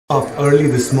Up early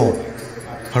this morning,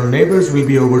 her neighbors will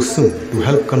be over soon to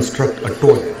help construct a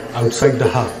toilet outside the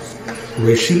house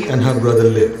where she and her brother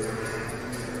live.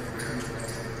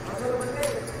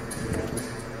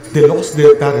 They lost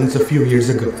their parents a few years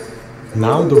ago.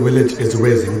 Now the village is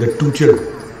raising their two children.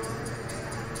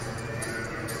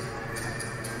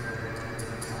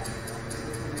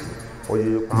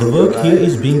 The work here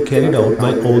is being carried out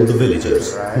by all the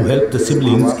villagers, who help the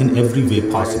siblings in every way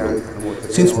possible.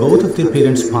 Since both of their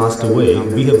parents passed away,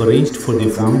 we have arranged for their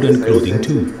food and clothing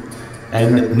too.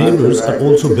 And neighbors are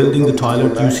also building the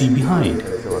toilet you see behind.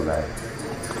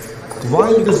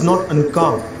 While it is not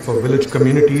uncommon for village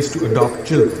communities to adopt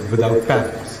children without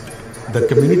parents, the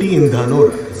community in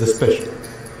Dhanora is special.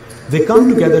 They come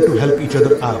together to help each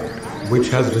other out, which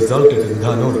has resulted in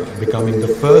Dhanora becoming the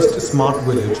first smart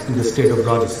village in the state of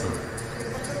Rajasthan.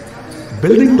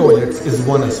 Building toilets is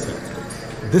one aspect.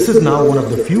 This is now one of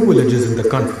the few villages in the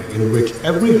country in which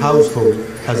every household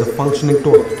has a functioning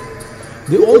toilet.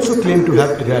 They also claim to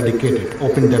have eradicated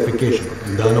open defecation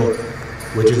in Dhanora,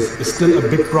 which is still a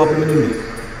big problem in India.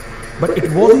 But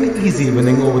it wasn't easy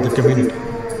winning over the community.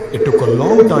 It took a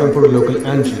long time for a local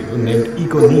NGO named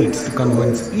Eco Needs to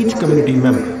convince each community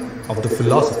member of the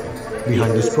philosophy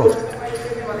behind this project.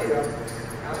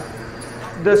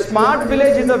 The smart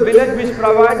village is a village which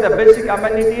provides the basic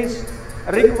amenities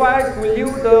required to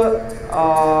live the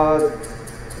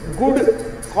good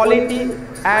quality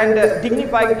and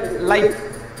dignified life.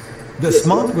 The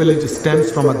smart village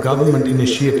stems from a government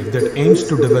initiative that aims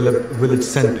to develop village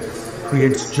centers,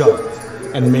 creates jobs,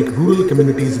 and make rural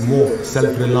communities more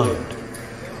self-reliant.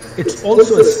 It's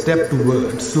also a step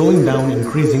towards slowing down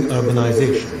increasing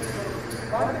urbanization.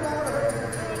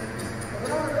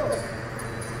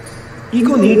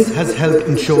 Eco Needs has helped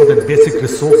ensure that basic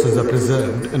resources are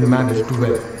preserved and managed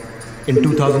well. In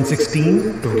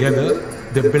 2016, together,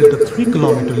 they built a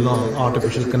 3-kilometer long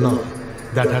artificial canal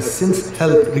that has since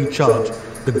helped recharge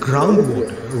the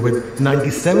groundwater with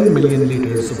 97 million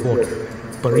liters of water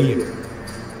per year.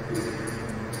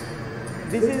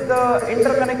 This is the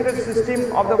interconnected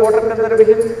system of the water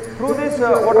conservation. Through this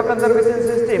water conservation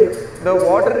system, the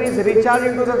water is recharged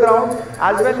into the ground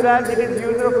as well as it is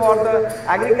used for the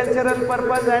agricultural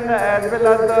purpose and as well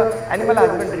as the animal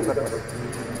husbandry purpose.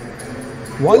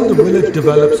 While the village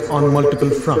develops on multiple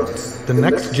fronts, the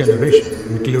next generation,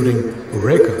 including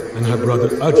Rekha and her brother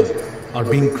Ajay, are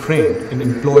being trained in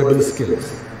employable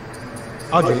skills.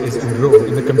 Ajay is enrolled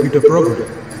in a computer program,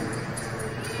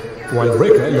 while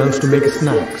Rekha learns to make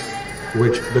snacks,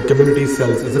 which the community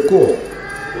sells as a co-op.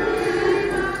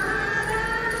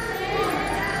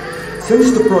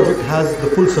 Since the project has the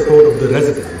full support of the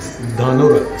residents,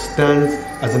 Dhanora stands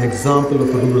as an example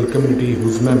of a rural community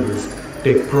whose members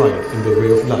take pride in their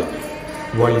way of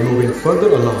life, while moving further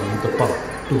along the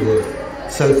path toward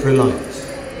self-reliance.